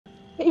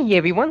Hey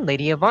everyone,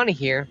 LadyAbvana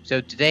here. So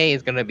today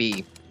is gonna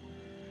be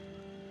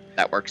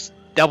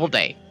double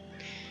day.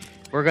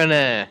 We're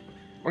gonna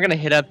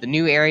hit up the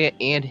new area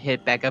and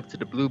hit back up to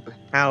the blue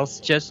house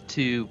just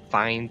to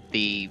find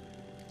the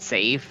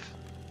safe.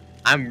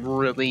 I'm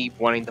really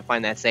wanting to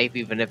find that safe,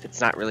 even if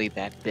it's not really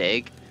that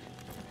big.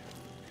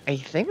 I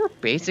think we're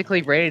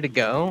basically ready to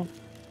go.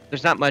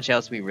 There's not much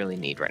else we really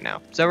need right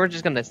now, so we're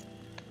just gonna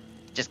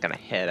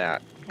head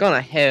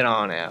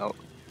on out.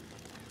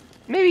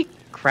 Maybe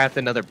craft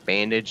another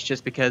bandage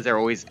just because they're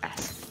always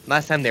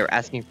last time they were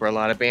asking for a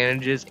lot of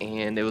bandages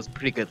and it was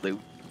pretty good loot.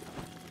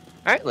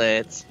 Alright,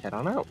 let's head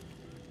on out.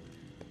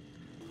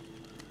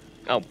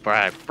 Oh, but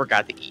I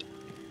forgot to eat.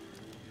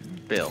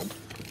 Build.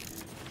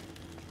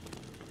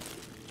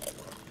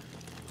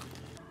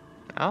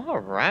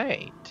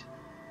 Alright.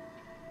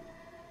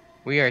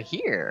 We are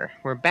here.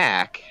 We're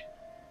back.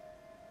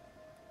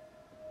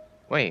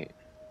 Wait.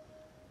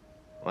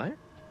 What?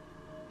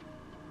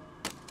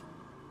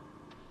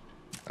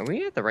 Are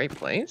we at the right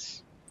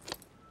place?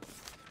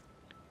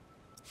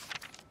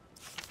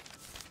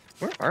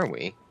 Where are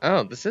we?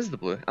 Oh, this is the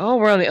blue. Oh,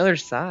 we're on the other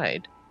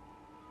side.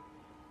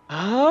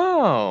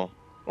 Oh,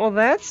 well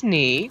that's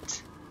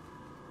neat.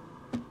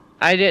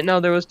 I didn't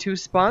know there was 2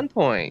 spawn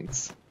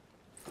points.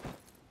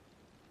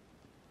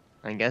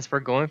 I guess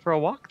we're going for a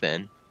walk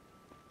then.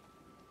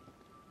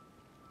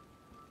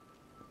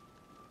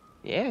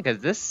 Yeah, because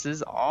this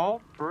is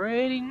all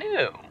pretty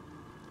new.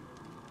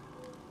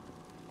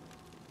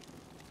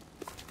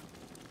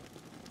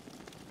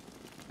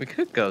 We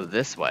could go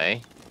this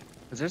way,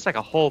 because there's like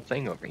a whole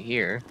thing over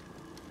here.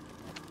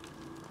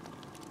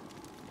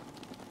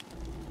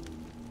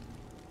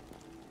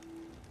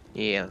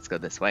 Yeah, let's go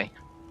this way.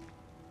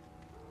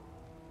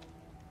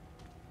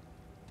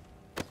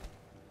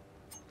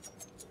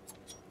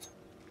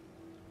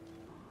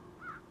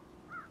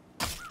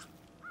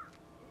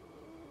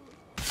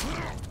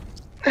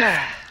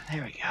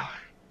 There we go.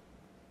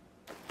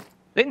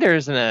 I think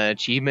there's an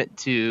achievement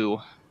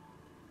to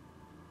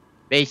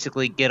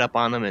basically get up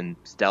on them and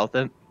stealth,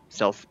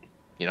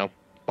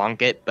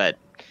 bonk it, but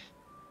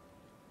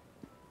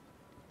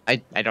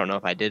I don't know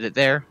if I did it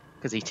there,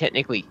 because he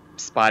technically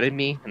spotted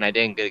me and I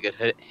didn't get a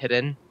good hit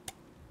in.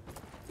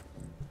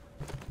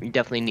 We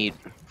definitely need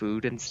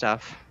food and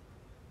stuff.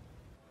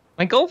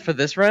 My goal for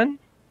this run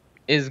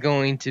is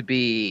going to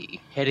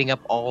be hitting up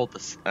all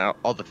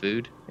the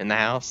food in the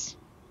house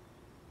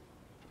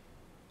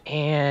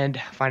and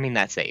finding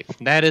that safe.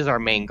 That is our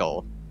main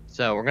goal.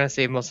 So we're gonna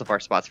save most of our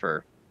spots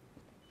for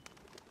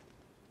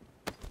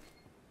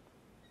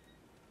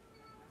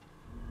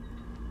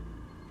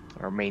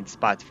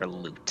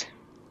loot,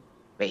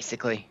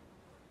 basically.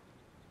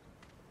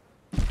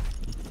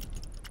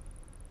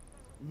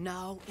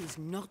 Now is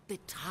not the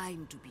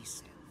time to be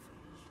selfish.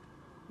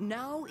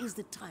 Now is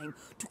the time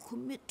to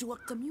commit to a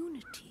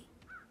community,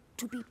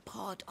 to be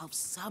part of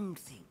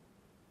something.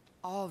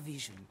 Our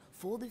vision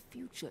for the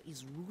future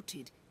is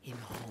rooted in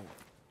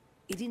hope.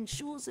 It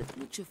ensures a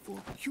future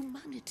for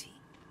humanity.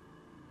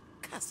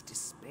 Cast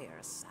despair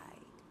aside.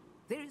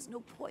 There is no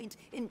point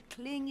in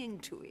clinging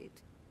to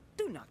it.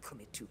 Do not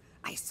commit to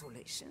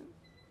isolation.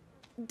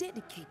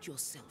 Dedicate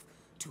yourself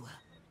to a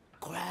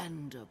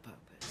grander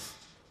purpose,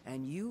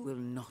 and you will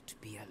not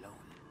be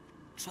alone.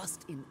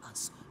 Trust in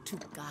us to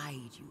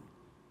guide you,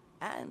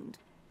 and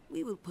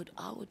we will put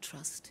our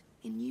trust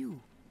in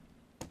you.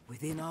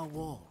 Within our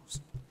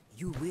walls,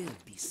 you will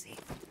be safe.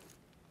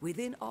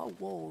 Within our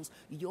walls,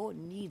 your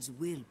needs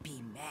will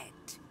be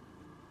met.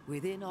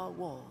 Within our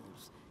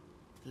walls,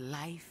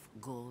 life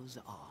goes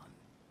on.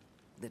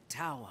 The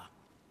tower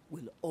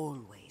will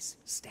always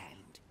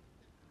stand.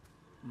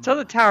 So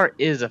the tower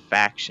is a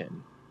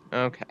faction.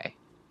 Okay.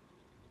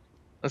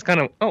 Let's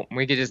kind of... Oh,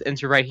 we could just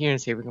enter right here and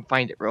see if we can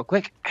find it real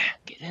quick.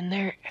 Get in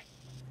there.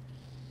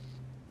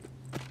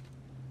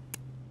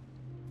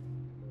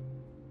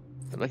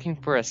 We're looking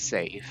for a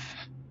safe.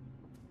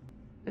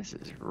 This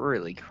is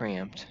really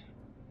cramped.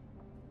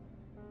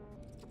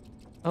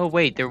 Oh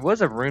wait, there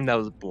was a room that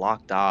was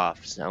blocked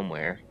off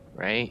somewhere,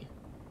 right?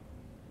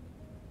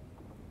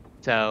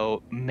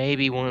 So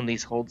maybe one of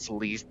these holds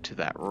leads to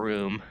that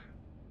room.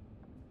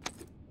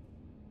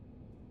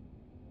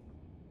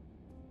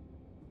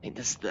 I think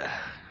this is the...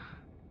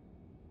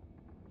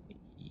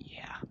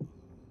 Yeah.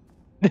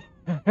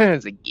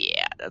 It's like,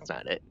 yeah, that's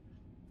not it.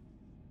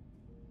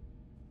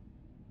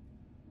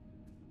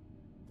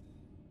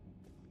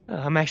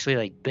 I'm actually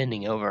like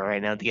bending over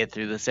right now to get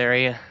through this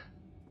area.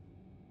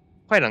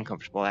 Quite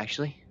uncomfortable,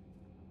 actually.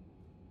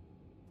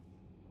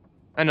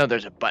 I know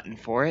there's a button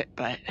for it,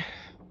 but...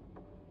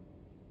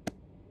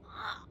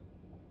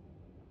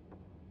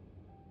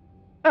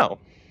 Oh.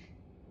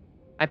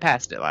 I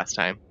passed it last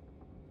time.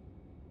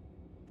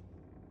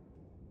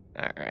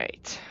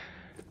 Alright.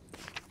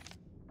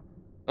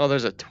 Oh,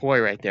 there's a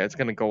toy right there. It's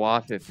gonna go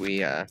off if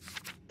we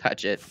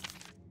touch it.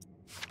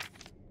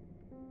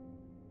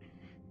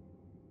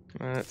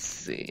 Let's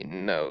see.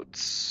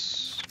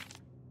 Notes.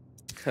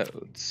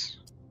 Codes.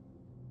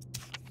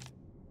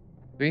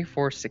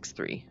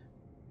 3463.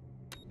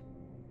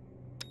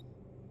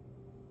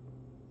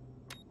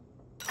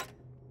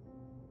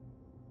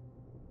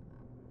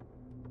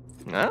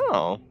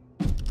 Oh.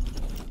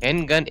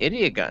 Handgun,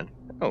 idiot gun.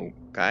 Oh,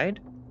 guide.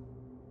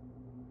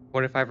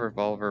 45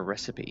 revolver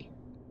recipe.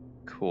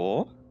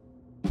 Cool.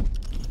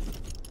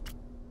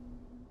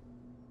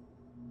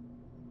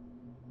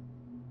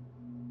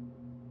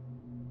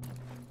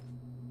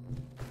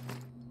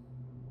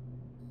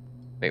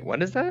 Wait,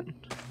 what is that?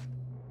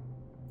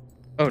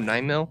 Oh,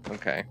 9mm?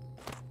 Okay.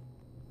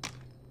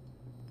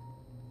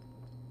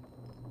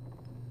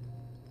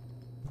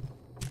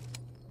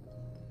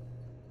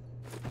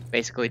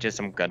 Basically just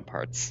some gun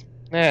parts.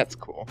 That's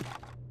cool.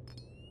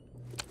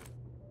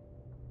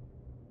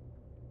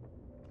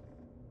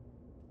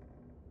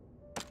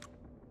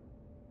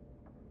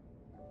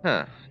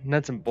 Huh.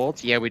 Nuts and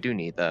bolts? Yeah, we do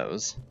need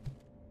those.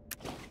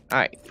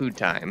 Alright, food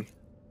time.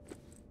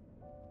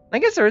 I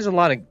guess there is a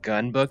lot of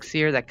gun books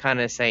here that kind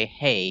of say,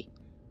 hey,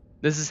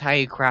 this is how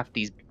you craft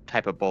these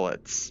type of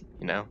bullets,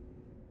 you know?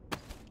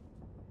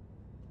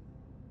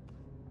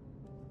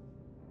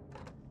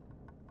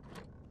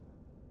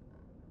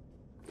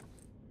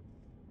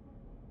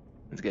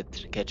 Let's get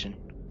to the kitchen.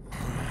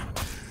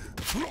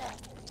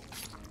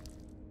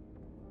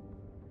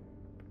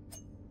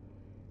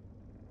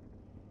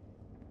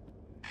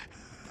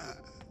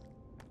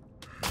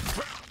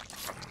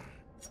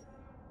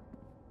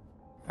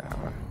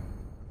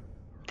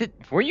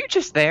 Were you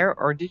just there,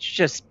 or did you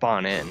just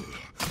spawn in?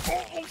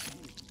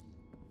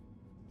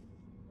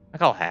 I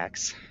call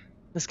hacks.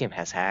 This game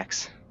has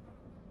hacks.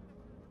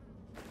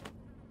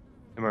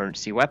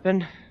 Emergency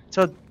weapon.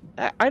 So,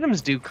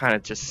 items do kind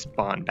of just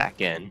spawn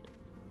back in.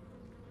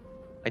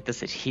 Like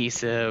this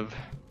adhesive.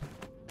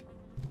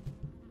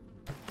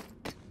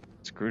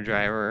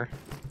 Screwdriver.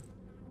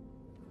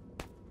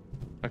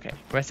 Okay,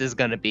 rest is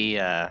gonna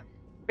be,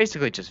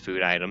 basically just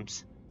food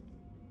items.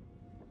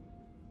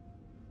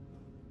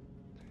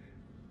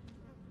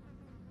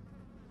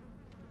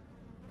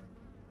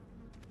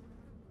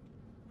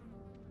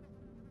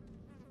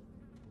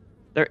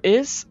 There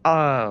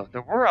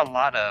were a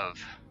lot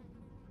of...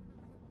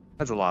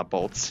 That's a lot of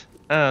bolts.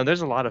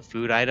 There's a lot of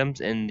food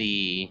items in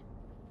the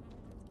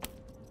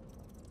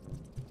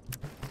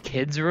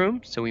kids'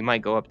 room, so we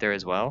might go up there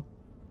as well.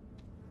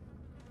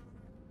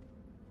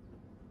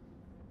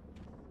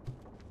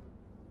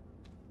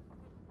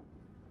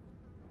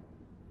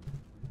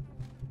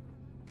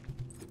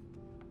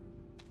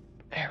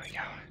 There we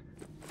go.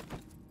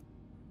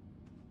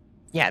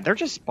 Yeah, they're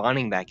just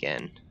spawning back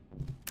in.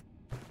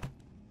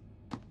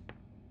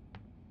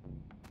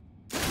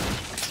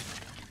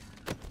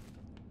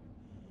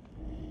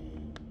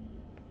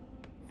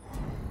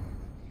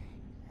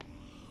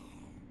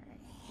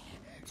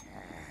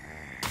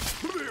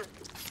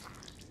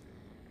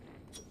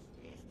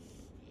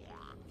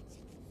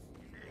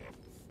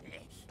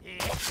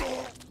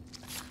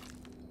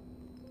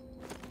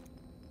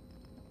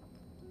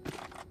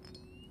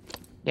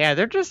 Yeah,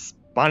 they're just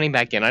spawning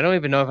back in. I don't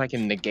even know if I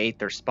can negate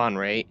their spawn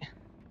rate.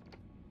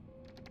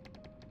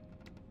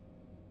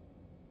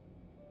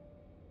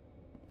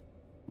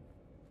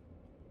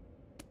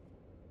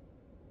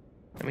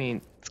 I mean,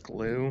 it's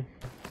glue.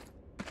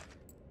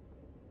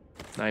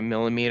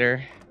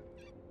 9mm.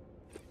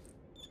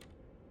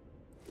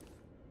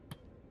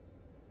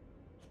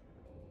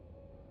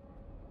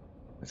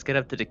 Let's get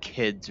up to the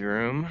kids'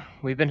 room.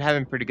 We've been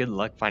having pretty good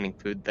luck finding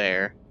food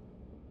there.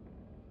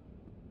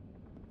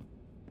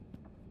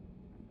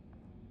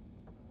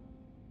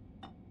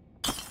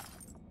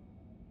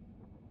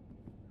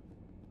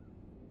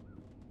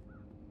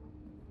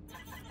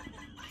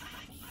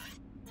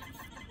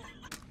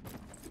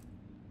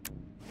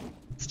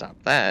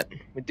 Stop that.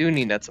 We do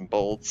need nuts and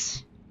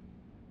bolts.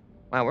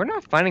 Wow, we're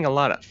not finding a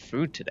lot of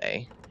food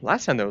today.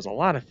 Last time there was a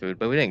lot of food,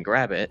 but we didn't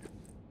grab it.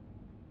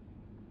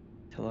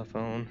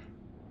 Telephone.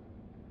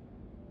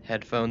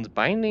 Headphones,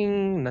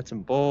 binding, nuts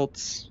and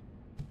bolts.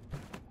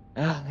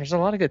 There's a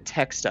lot of good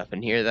tech stuff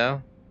in here,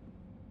 though.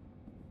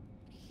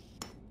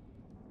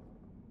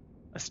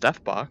 A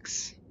stuff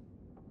box.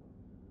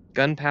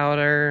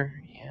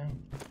 Gunpowder, yeah.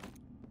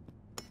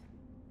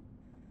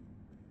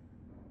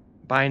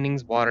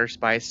 Bindings, water,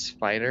 spice,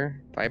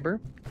 fiber.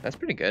 That's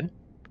pretty good.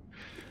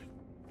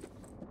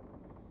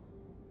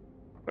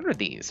 What are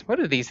these? What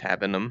do these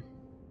have in them?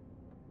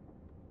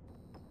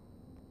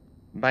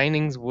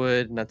 Bindings,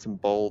 wood, nuts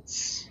and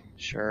bolts.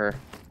 Sure.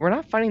 We're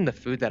not finding the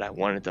food that I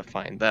wanted to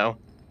find, though.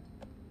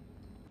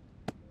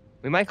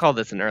 We might call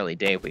this an early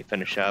day if we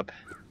finish up.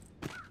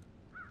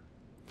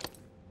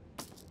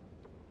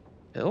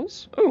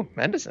 Pills? Ooh,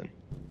 medicine.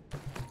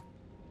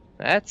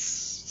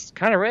 That's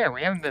kind of rare.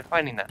 We haven't been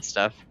finding that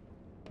stuff.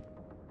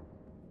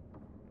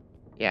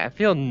 Yeah, I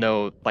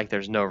feel like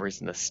there's no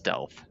reason to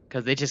stealth,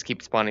 because they just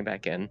keep spawning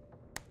back in.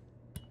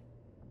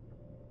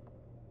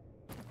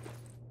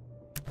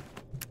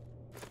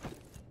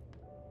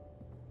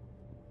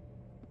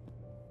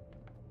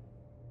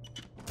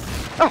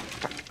 Oh,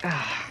 fuck.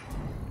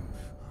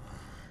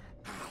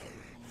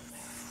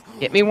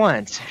 Hit me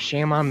once,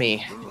 shame on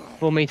me.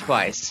 Fool me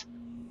twice.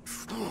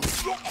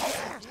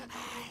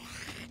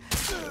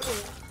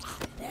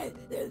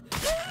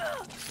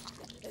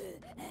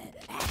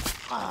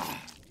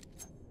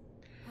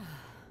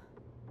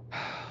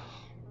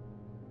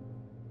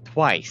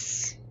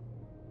 Twice.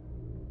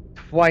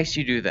 Twice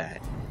you do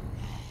that.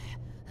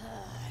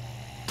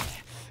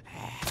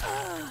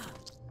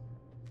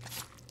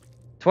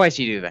 Twice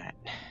you do that.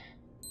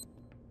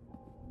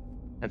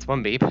 That's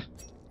one beep.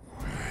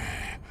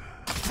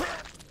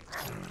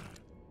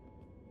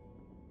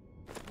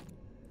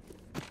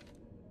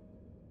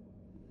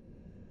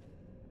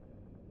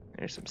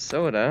 There's some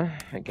soda,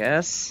 I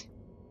guess.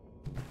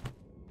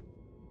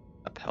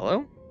 A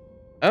pillow?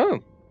 Oh,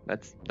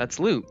 that's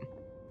loot.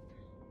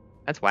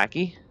 That's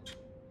wacky.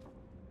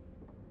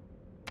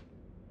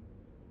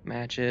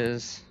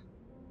 Matches.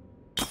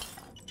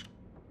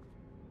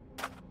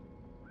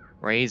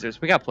 Razors.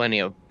 We got plenty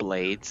of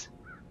blades.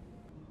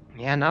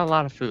 Yeah, not a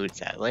lot of food,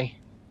 sadly.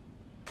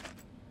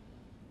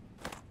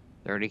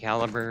 30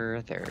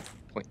 caliber, they're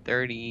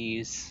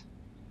 .30s.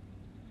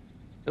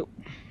 Oh.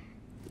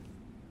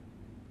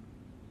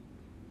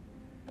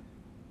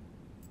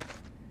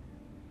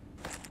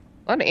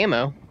 A lot of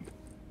ammo.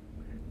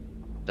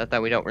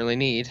 That we don't really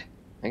need.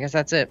 I guess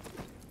that's it.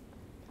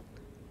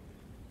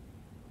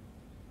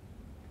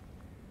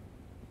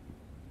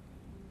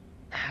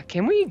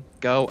 Can we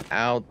go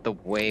out the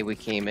way we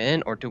came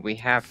in, or do we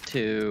have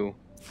to...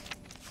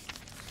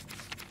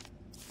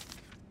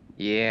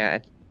 Yeah,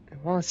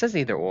 well, it says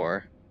either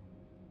or.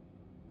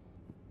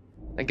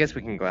 I guess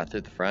we can go out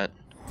through the front.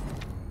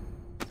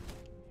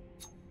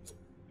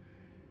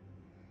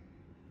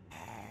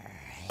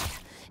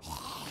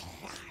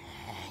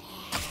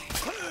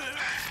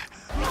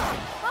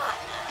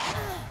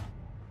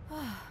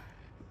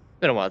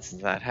 Been a while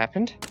since that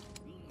happened.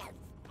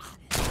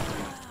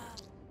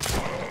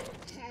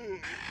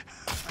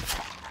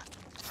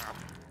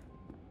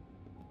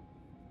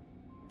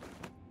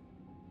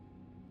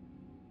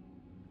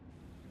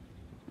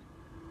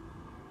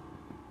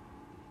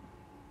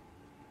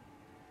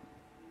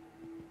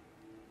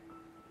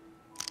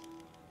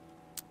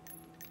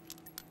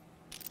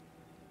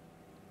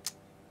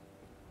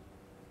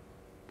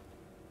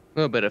 A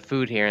little bit of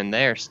food here and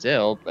there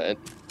still, but...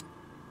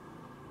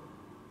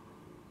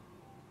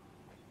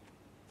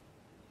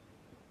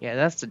 Yeah,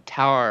 that's the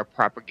Tower of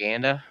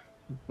Propaganda.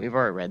 We've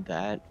already read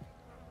that.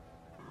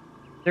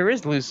 There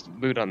is loose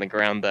loot on the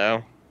ground,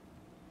 though.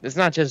 It's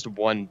not just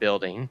one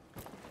building.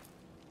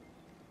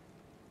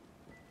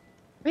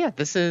 But yeah,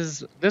 this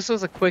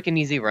was a quick and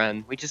easy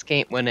run. We just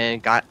went in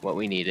and got what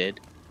we needed.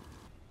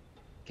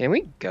 Can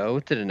we go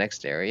to the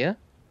next area?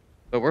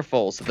 But we're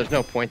full, so there's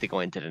no point to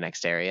going to the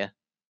next area.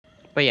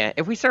 But yeah,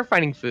 if we start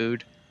finding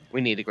food,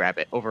 we need to grab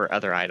it over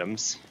other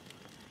items.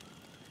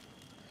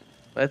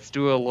 Let's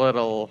do a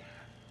little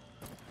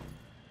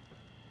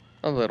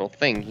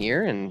thing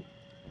here and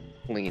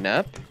clean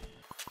up.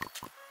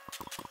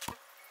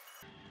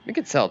 We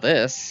could sell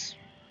this.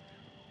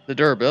 The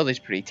durability is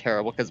pretty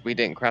terrible because we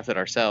didn't craft it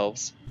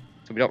ourselves,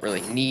 so we don't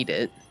really need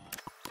it.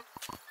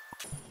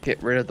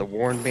 Get rid of the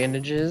worn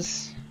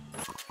bandages.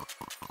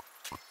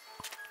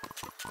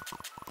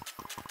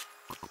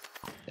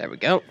 There we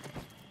go.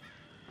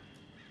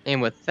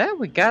 And with that,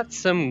 we got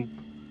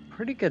some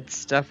pretty good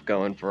stuff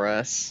going for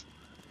us.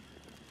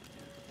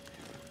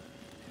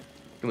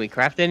 Can we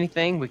craft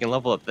anything? We can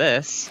level up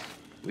this.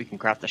 We can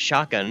craft a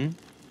shotgun.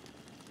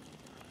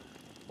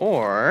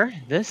 Or,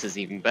 this is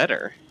even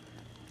better.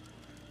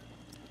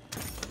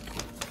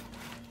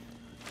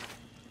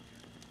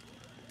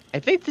 I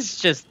think this is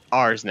just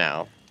ours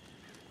now.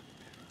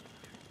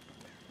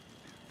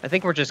 I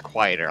think we're just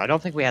quieter. I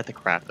don't think we have to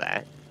craft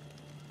that.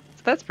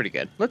 So that's pretty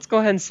good. Let's go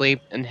ahead and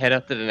sleep and head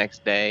up to the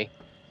next day.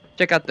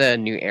 Check out the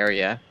new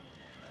area.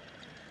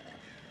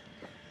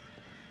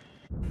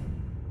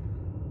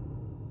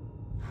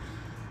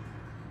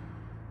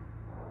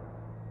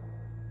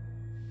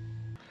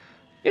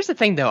 Here's the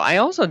thing though, I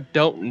also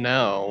don't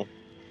know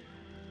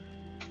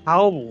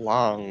how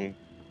long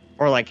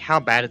or like how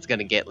bad it's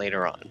gonna get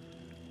later on.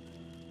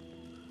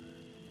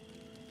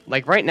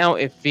 Like right now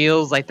it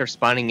feels like they're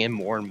spawning in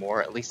more and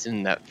more, at least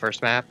in that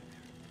first map.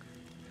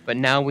 But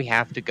now we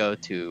have to go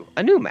to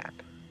a new map.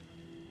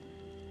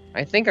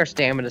 I think our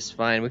stamina's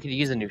fine. We could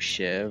use a new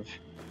shiv.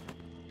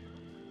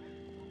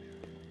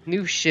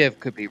 New shiv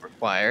could be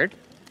required.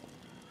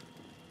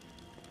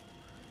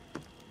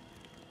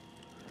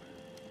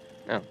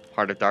 Oh,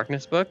 Heart of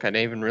Darkness book? I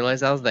didn't even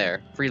realize I was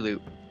there. Free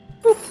loot.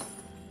 Boop.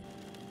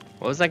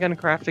 What was I gonna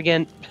craft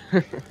again?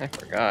 I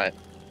forgot.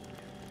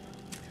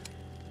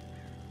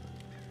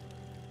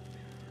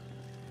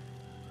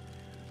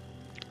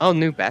 Oh,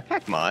 new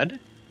backpack mod?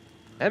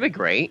 That'd be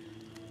great.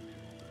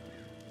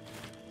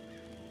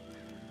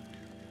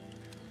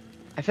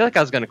 I feel like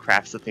I was gonna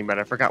craft something, but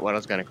I forgot what I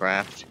was gonna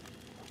craft.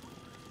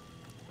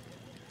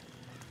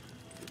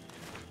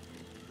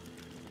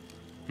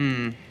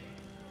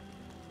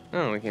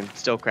 Oh, we can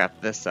still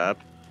craft this up.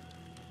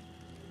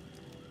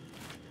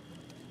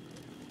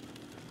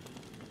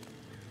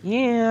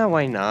 Yeah,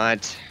 why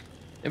not?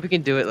 If we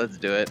can do it, let's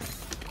do it.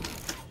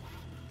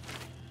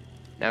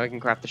 Now we can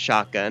craft the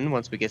shotgun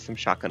once we get some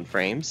shotgun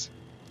frames.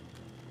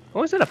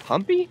 Oh, is it a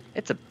pumpy?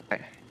 It's a...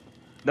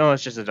 No,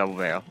 it's just a double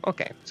barrel.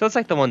 Okay, so it's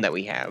like the one that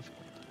we have.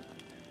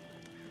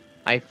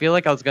 I feel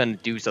like I was going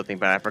to do something,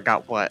 but I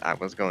forgot what I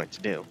was going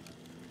to do.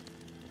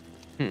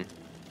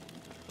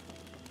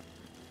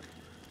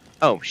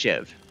 Oh,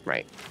 Shiv.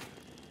 Right.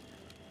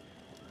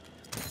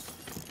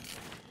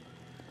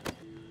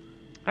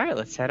 Alright,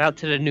 let's head out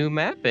to the new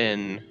map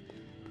and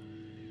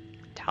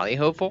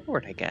tally-ho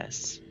forward, I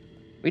guess.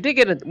 We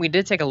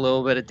did take a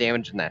little bit of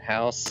damage in that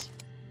house.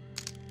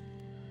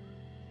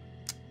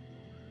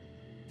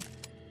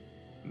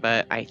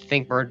 But I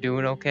think we're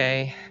doing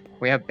okay.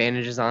 We have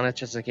bandages on it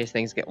just in case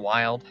things get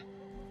wild.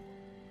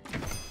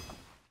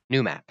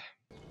 New map.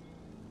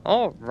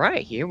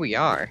 Alright, here we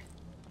are.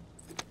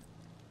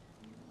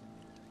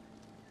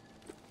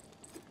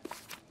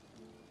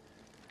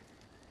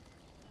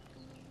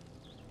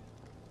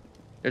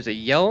 There's a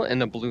yellow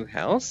and a blue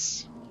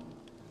house.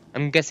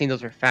 I'm guessing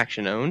those are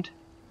faction owned.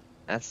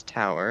 That's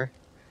tower.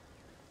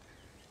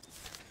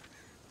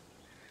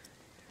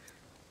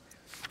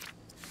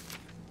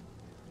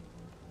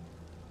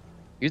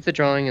 Use the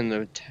drawing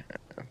and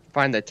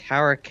find the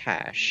tower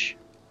cache.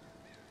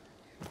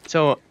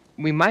 So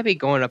we might be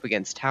going up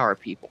against tower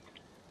people.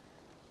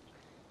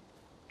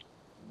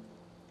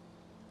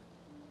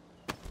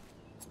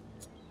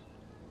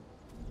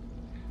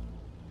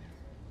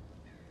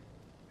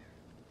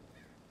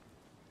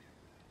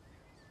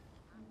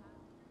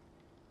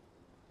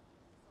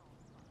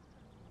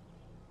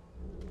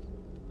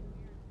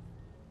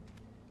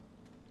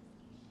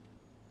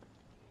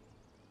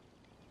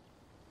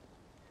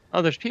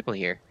 Oh, there's people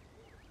here.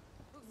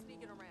 Who's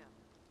sneaking around?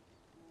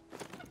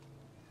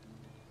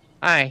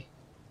 Hi.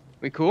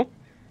 We cool?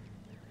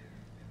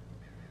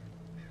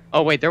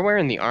 Oh wait, they're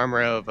wearing the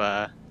armor of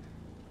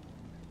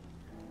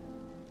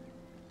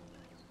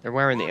they're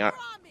wearing the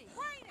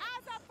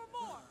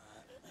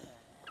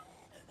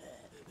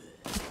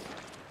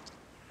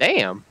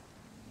Damn.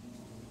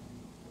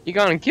 You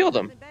gone and killed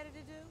him.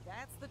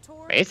 That's the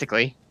tour.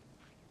 Basically.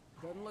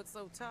 Doesn't look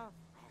so tough.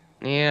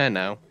 Yeah, I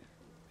know.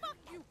 Fuck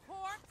you,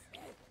 corpse.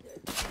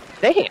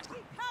 Damn. Keep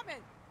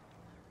coming.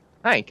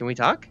 Hi, can we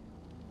talk?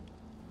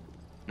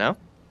 No?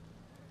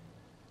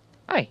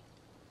 Hi.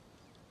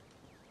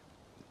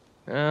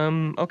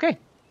 Okay.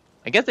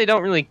 I guess they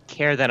don't really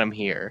care that I'm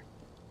here.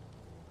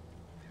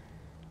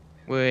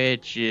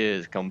 Which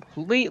is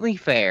completely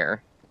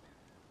fair.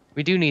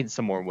 We do need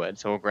some more wood,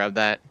 so we'll grab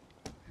that.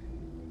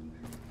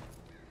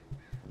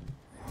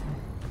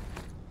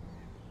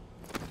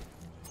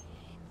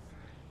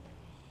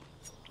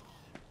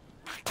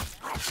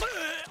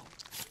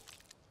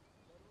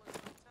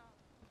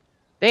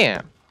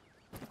 Damn.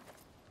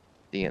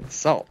 The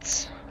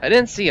insults. I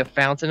didn't see a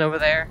fountain over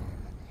there.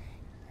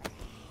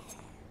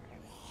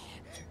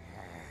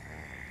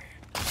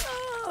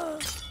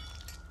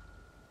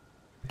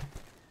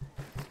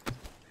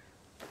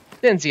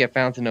 Didn't see a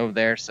fountain over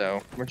there,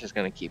 so we're just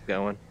gonna keep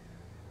going.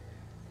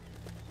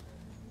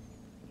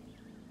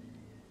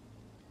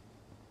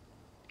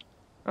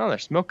 Oh,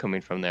 there's smoke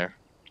coming from there.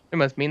 It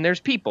must mean there's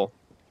people.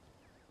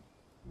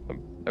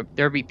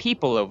 There'll be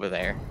people over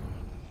there.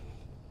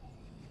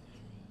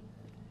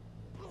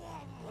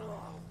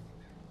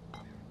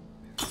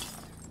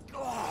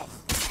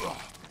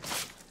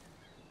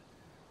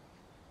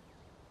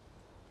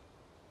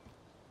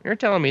 You're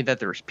telling me that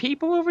there's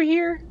people over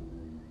here?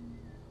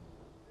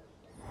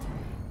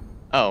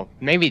 Oh,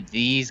 maybe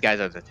these guys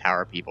are the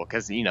tower people,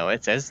 because, you know,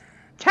 it says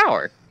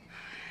tower.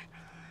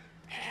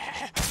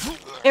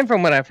 And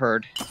from what I've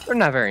heard, they're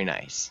not very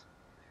nice.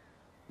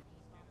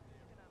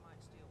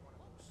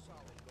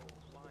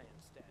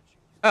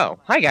 Oh,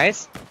 hi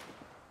guys.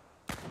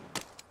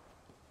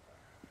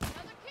 Another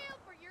kill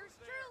for yours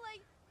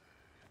truly.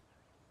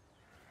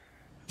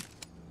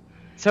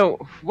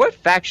 So, what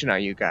faction are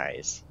you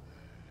guys?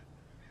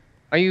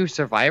 Are you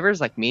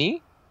survivors like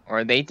me? Or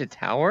are they the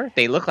tower?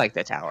 They look like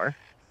the tower.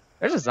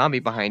 There's a zombie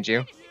behind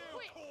you.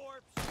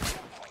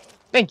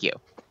 Thank you.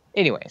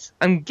 Anyways,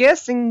 I'm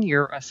guessing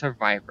you're a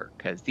survivor,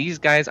 because these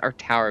guys are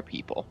tower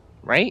people,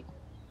 right?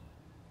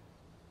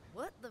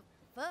 What the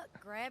fuck,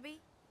 Grabby?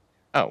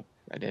 Oh,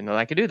 I didn't know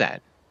I could do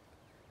that.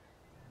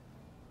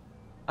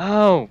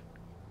 Oh,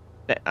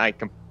 I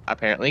can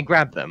apparently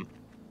grab them.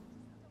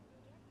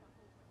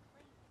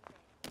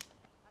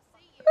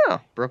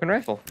 Oh, broken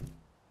rifle.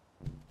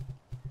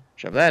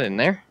 Shove that in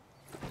there.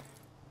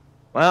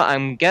 Well,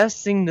 I'm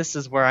guessing this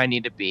is where I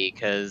need to be,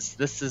 because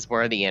this is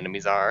where the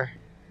enemies are.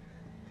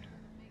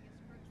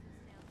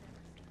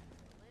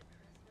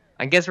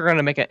 I guess we're going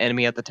to make an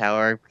enemy at the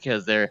tower,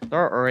 because they're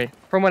already,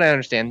 from what I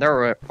understand,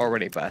 they're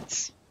already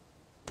butts.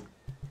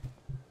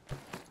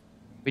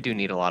 We do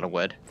need a lot of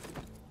wood.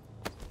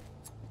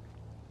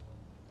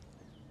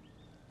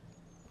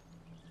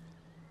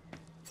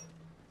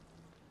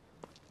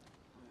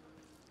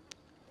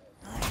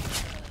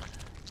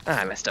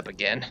 Ah, I messed up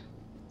again.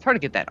 It's hard to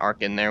get that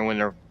arc in there when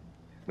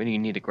you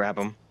need to grab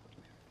them.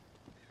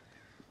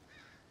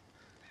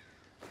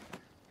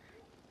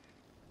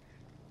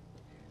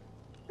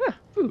 Ah,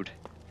 food.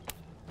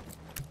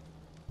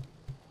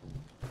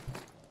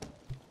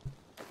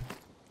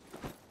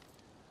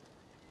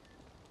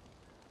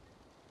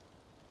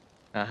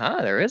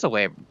 There is a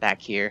way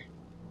back here.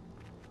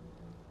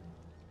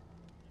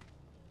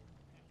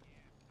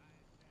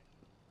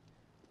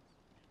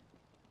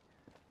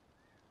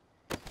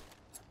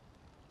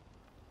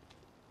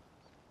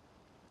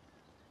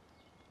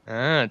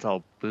 Ah, it's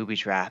all booby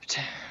trapped.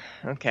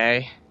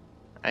 Okay,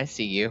 I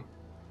see you.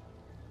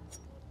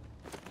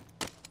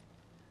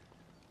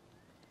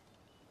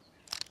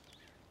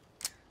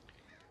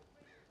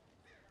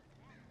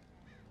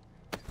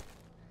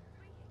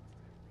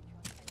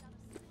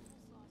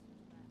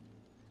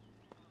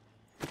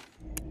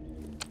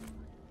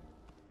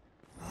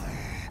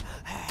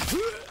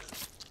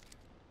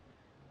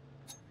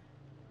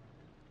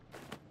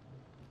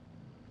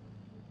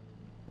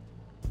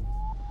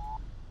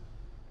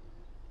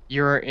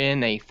 You're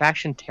in a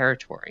faction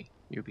territory.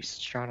 You'll be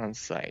shot on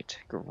sight.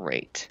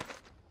 Great.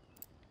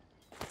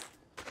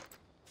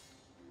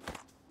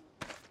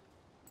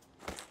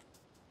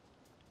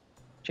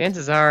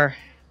 Chances are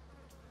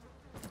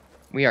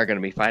we are going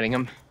to be fighting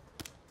him.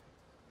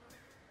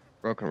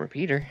 Broken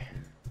repeater.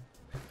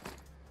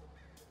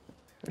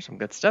 There's some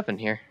good stuff in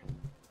here.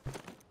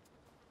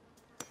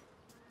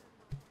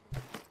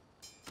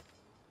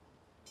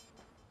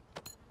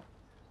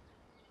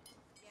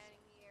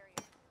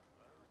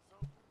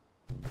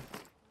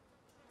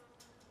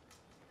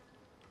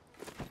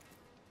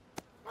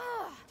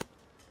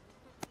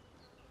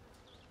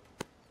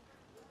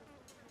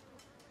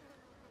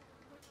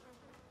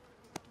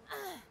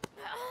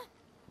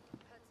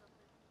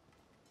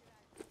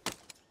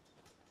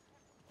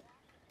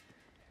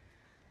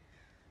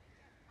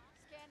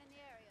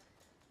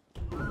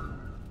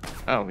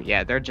 Oh,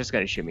 yeah, they're just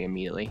gonna shoot me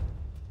immediately.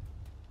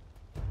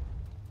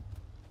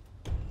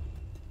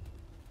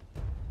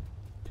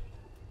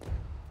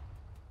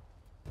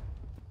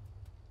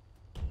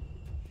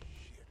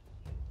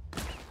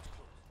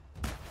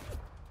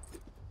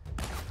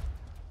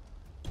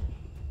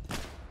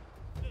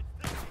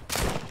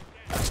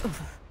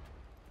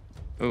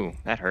 Ooh,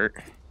 that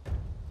hurt.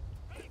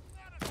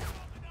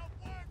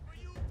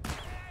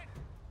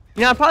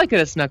 You know, I probably could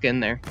have snuck in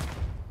there.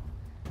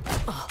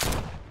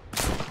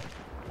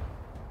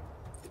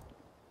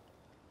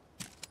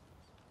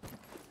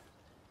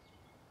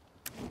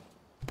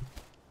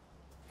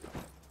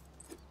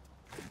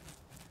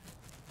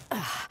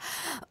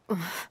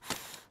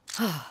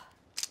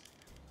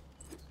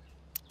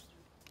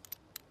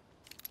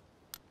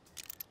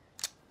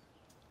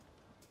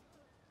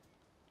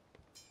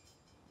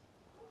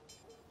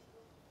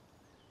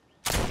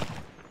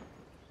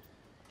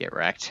 Get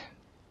wrecked.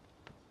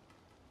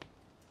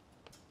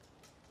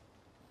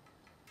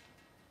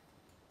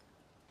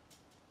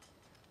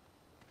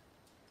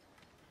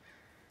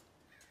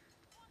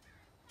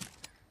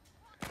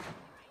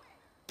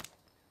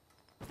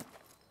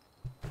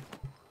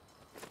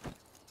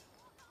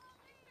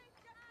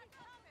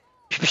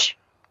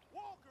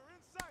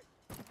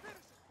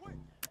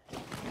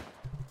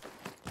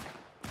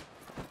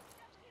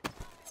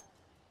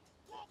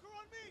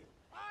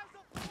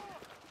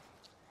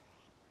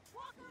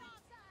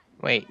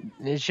 Wait,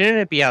 shouldn't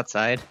it be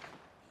outside?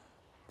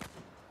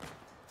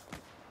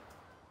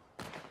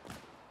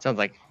 Sounds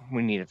like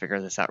we need to figure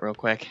this out real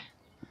quick.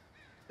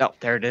 Oh,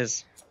 there it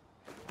is.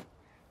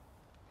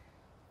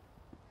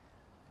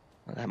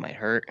 Well, that might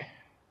hurt.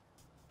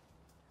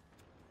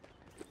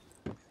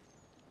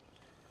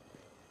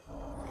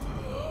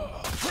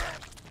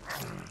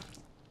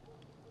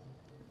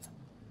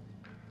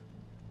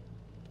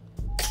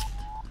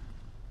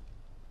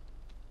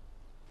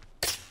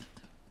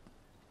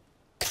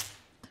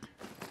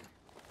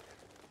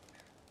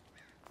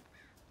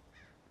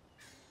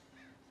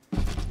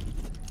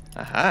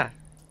 Aha.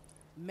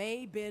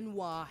 May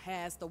Benoit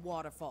has the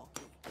waterfall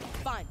key.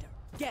 Find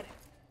her. Get it.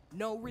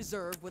 No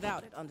reserve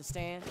without it,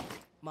 understand?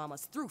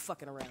 Mama's through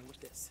fucking around with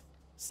this.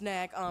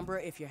 Snag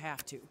Umbra if you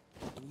have to.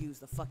 And use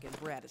the fucking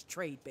brat as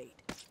trade bait.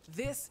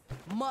 This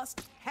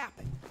must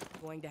happen.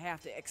 Going to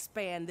have to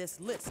expand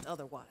this list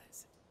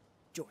otherwise.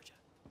 Georgia.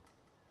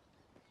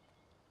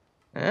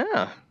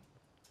 Oh.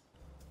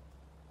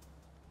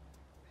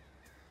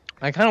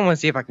 I kind of want to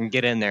see if I can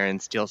get in there and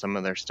steal some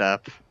of their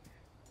stuff.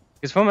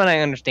 Because from what I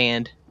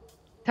understand,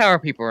 tower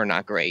people are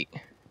not great.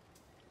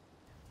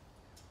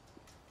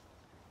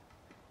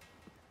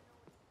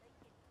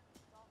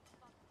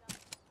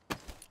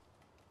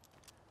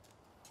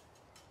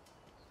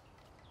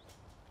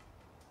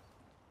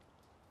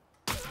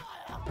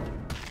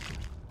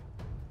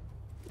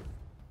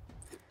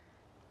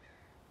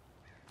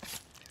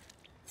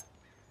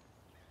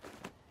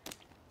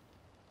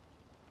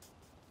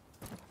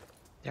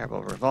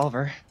 Terrible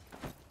revolver.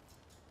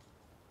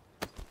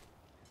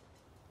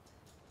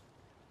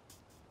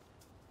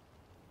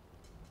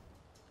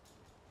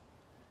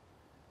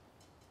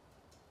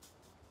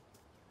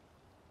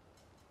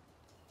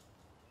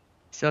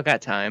 Still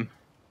got time.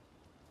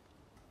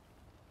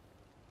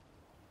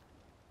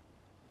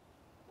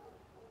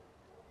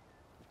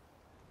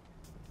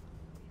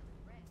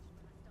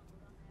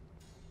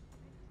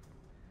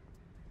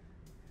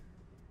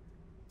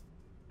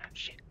 Oh,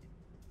 shit.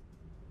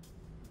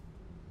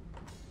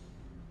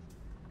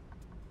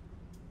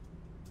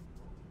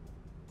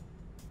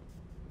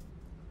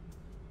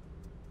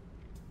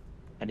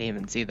 I didn't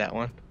even see that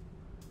one.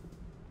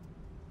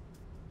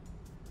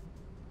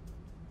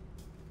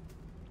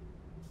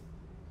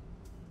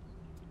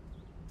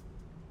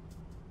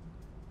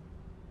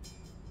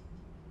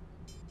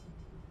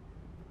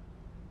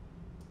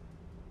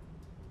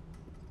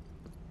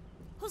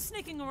 Who's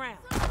sneaking around?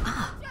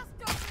 Just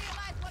don't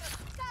realize what a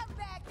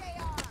scumbag they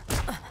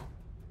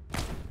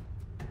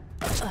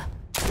are!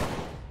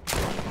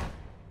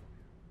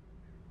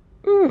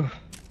 Ooh.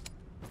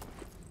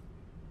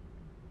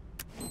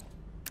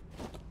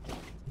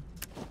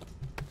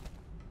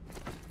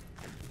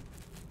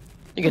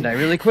 You can die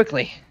really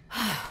quickly.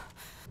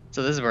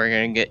 So this is where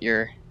you're gonna get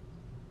your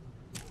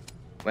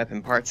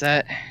weapon parts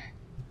at.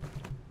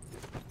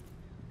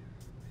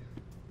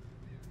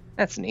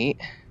 That's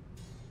neat.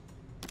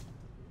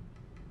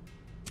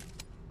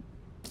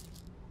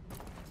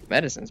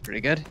 Medicine's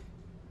pretty good.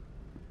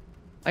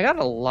 I got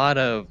a lot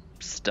of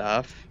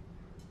stuff.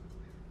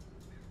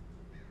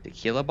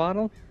 Tequila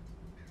bottle?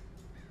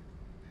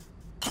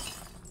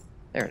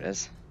 There it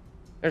is.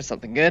 There's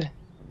something good.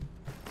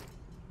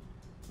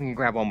 We can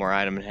grab one more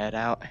item and head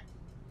out.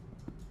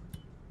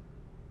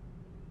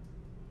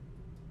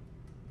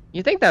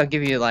 You think that would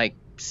give you, like,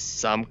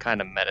 some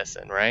kind of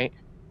medicine, right?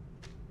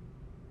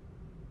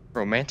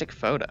 Romantic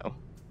photo.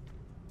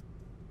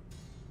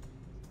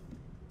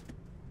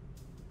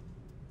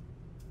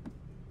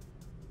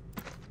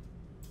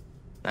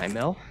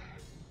 9mm.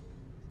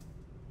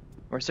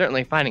 We're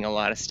certainly finding a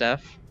lot of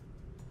stuff.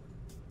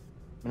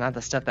 But not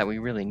the stuff that we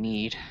really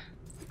need.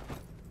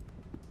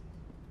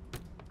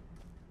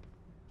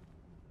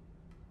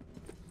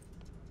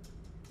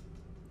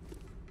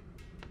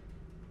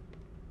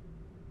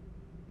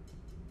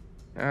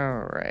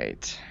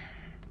 Alright.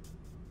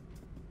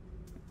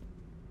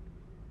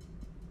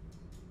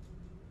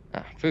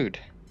 Ah, food.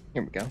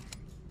 Here we go.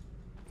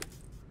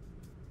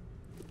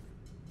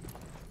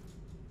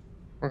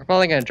 We're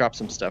probably gonna drop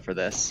some stuff for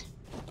this.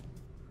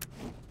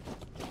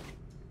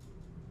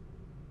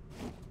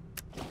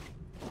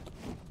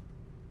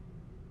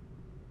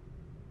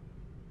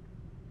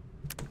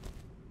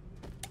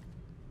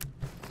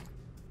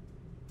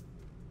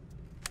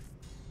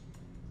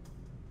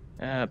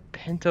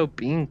 Pinto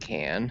bean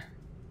can.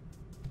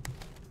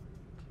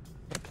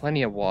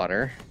 Plenty of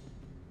water.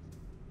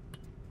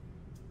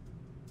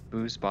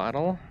 Booze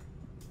bottle.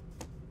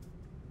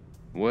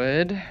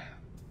 Wood.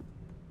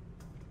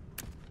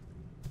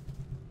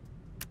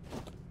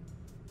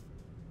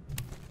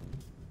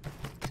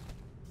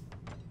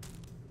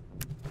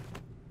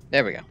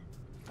 There we go.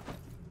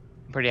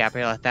 I'm pretty happy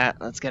with that.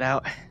 Let's get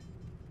out.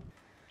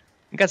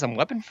 We got some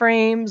weapon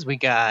frames. We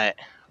got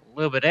a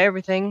little bit of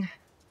everything.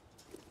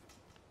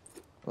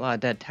 A lot of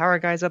dead tower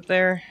guys up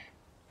there.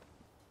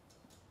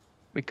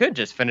 We could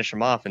just finish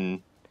them off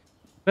and...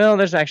 Well,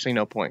 there's actually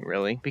no point,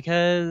 really,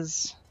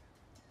 because...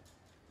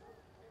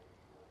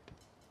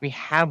 we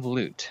have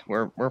loot.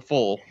 We're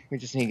full. We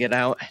just need to get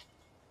out.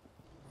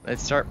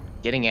 Let's start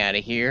getting out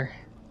of here.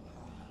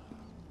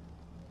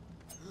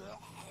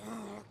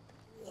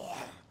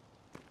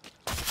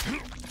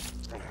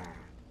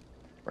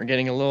 We're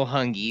getting a little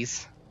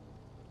hungies.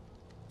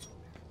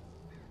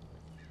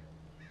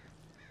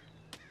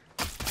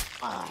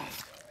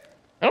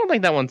 I don't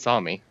think that one saw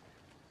me.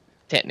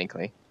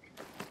 Technically.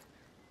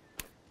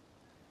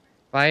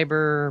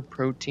 Fiber,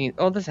 protein.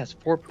 Oh, this has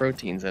 4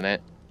 proteins in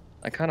it.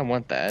 I kind of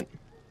want that.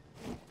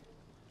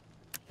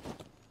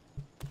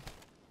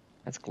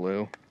 That's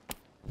glue.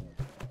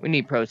 We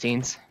need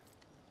proteins.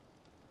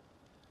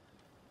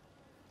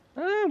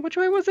 Which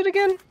way was it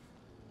again?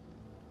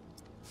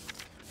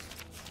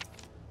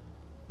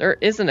 There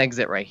is an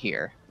exit right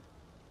here.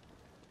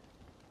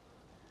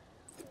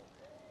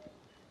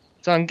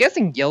 So I'm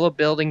guessing yellow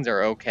buildings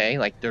are okay,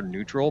 like they're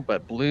neutral,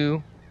 but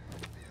blue,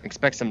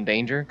 expect some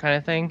danger kind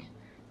of thing.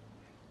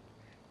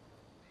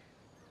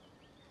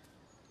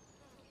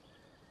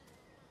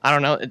 I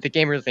don't know, the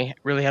game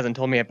really hasn't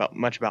told me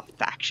much about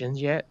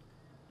factions yet.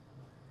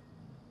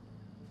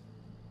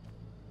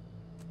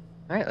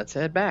 Alright, let's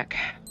head back.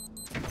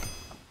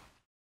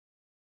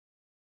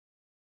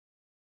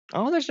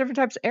 Oh, there's different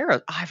types of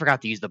arrows. Oh, I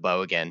forgot to use the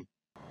bow again.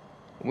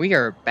 We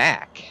are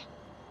back.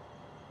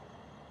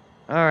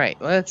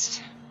 Alright,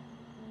 let's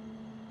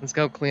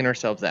go clean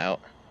ourselves out.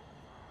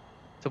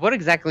 So what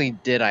exactly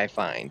did I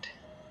find?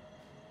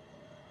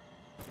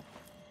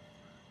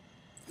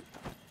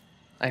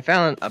 I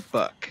found a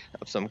book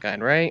of some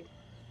kind, right?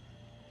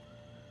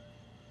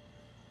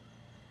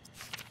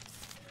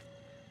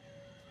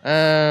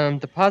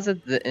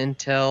 Deposit the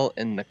intel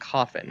in the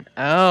coffin.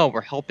 Oh,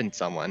 we're helping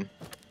someone.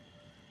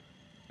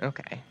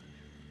 Okay.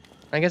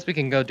 I guess we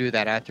can go do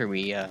that after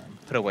we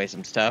put away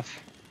some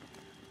stuff.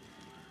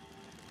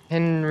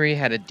 Henry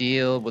had a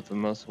deal with the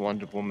most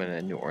wanted woman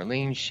in New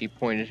Orleans. She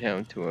pointed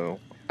him to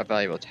a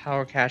valuable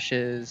tower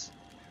caches.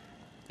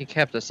 He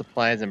kept the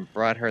supplies and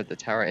brought her the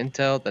tower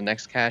intel. The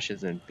next cache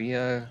is in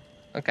Via.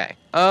 Okay.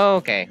 Oh,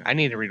 okay. I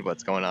need to read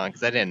what's going on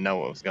because I didn't know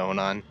what was going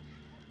on.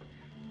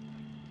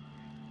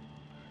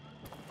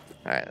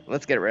 Alright,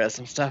 let's get rid of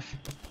some stuff.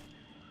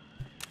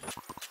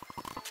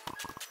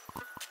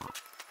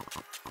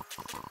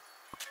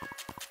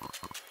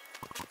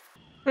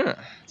 Huh.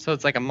 So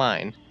it's like a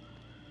mine.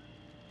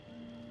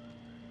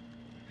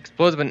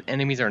 Explodes when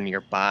enemies are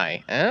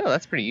nearby. Oh,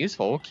 that's pretty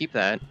useful. We'll keep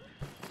that.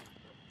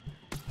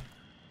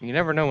 You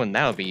never know when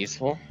that would be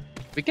useful.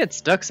 We get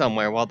stuck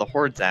somewhere while the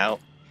horde's out.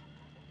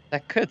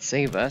 That could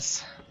save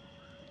us.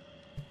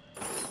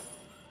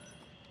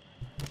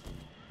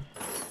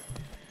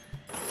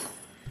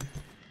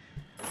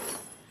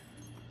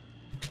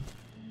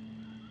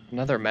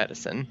 Another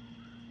medicine.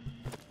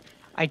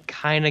 I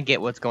kind of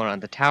get what's going on.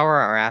 The tower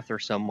are after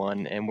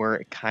someone, and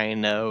we're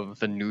kind of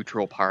the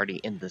neutral party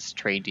in this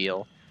trade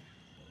deal.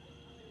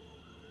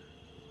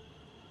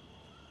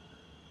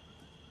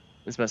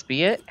 This must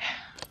be it.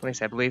 At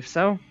least I believe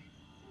so.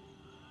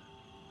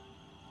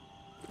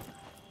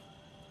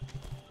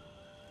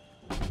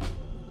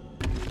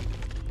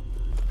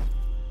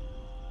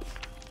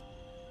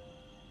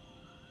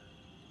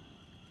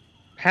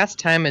 Pass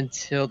time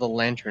until the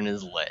lantern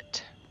is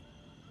lit.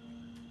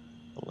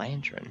 The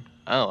lantern?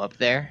 Oh, up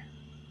there?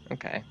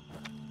 Okay.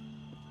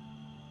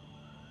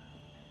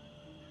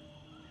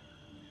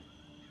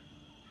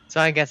 So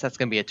I guess that's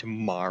gonna be a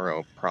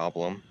tomorrow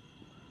problem.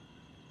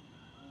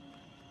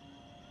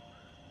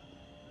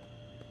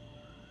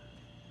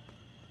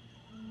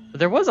 But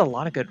there was a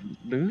lot of good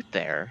loot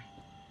there.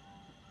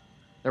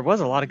 There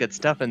was a lot of good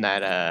stuff in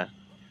that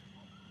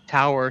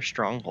tower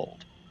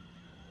stronghold.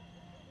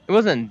 It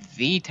wasn't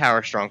the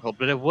tower stronghold,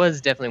 but it was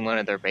definitely one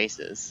of their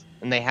bases.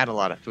 And they had a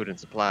lot of food and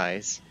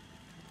supplies.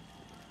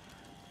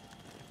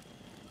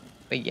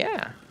 But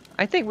yeah,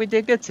 I think we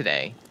did good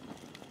today.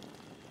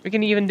 We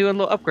can even do a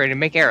little upgrade and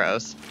make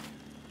arrows.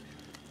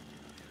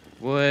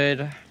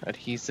 Wood,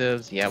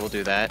 adhesives, yeah, we'll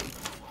do that.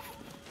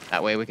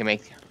 That way we can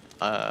make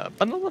a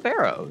bundle of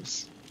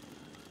arrows.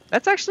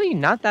 That's actually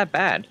not that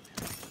bad.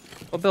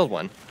 We'll build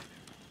one.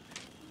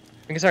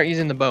 We can start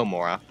using the bow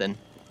more often.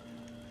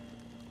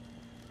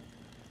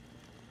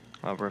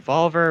 A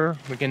revolver,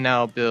 we can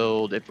now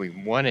build if we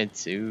wanted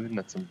to,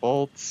 nuts and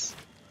bolts.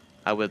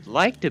 I would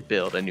like to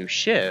build a new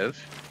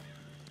shiv.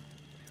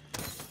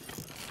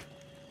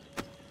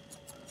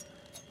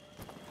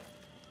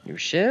 New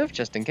shiv,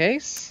 just in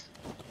case.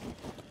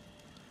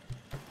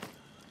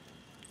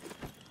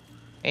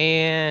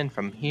 And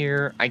from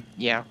here,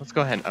 yeah, let's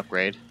go ahead and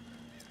upgrade.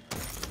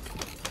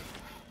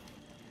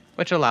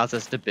 Which allows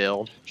us to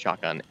build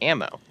shotgun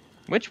ammo.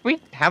 Which we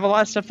have a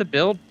lot of stuff to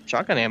build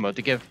shotgun ammo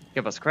to give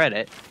us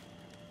credit.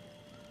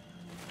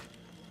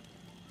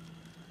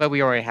 But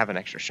we already have an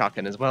extra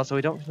shotgun as well, so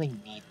we don't really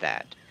need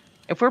that.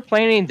 If we're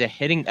planning to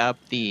hitting up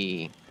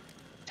the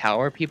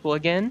tower people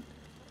again,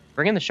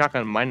 bringing the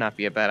shotgun might not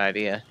be a bad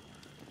idea.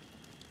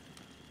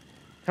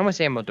 How much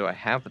ammo do I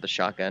have for the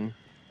shotgun?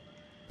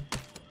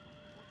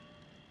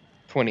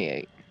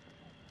 28.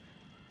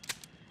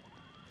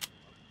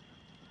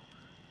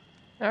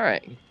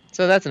 Alright,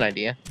 so that's an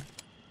idea.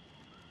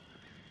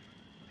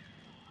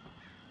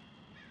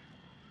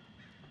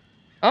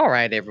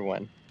 Alright,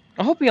 everyone.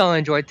 I hope you all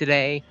enjoyed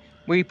today.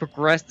 We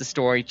progressed the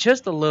story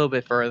just a little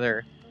bit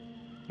further.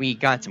 We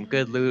got some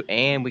good loot,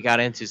 and we got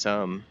into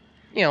some,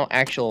 you know,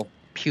 actual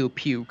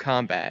pew-pew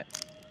combat.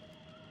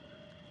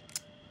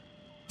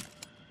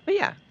 But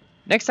yeah,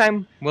 next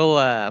time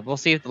we'll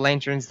see if the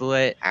lantern's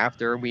lit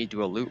after we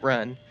do a loot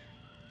run.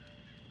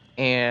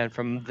 And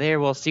from there,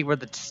 we'll see where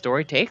the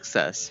story takes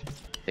us.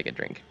 Take a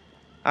drink.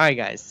 Alright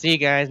guys, see you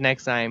guys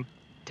next time.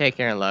 Take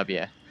care and love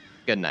ya.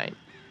 Good night.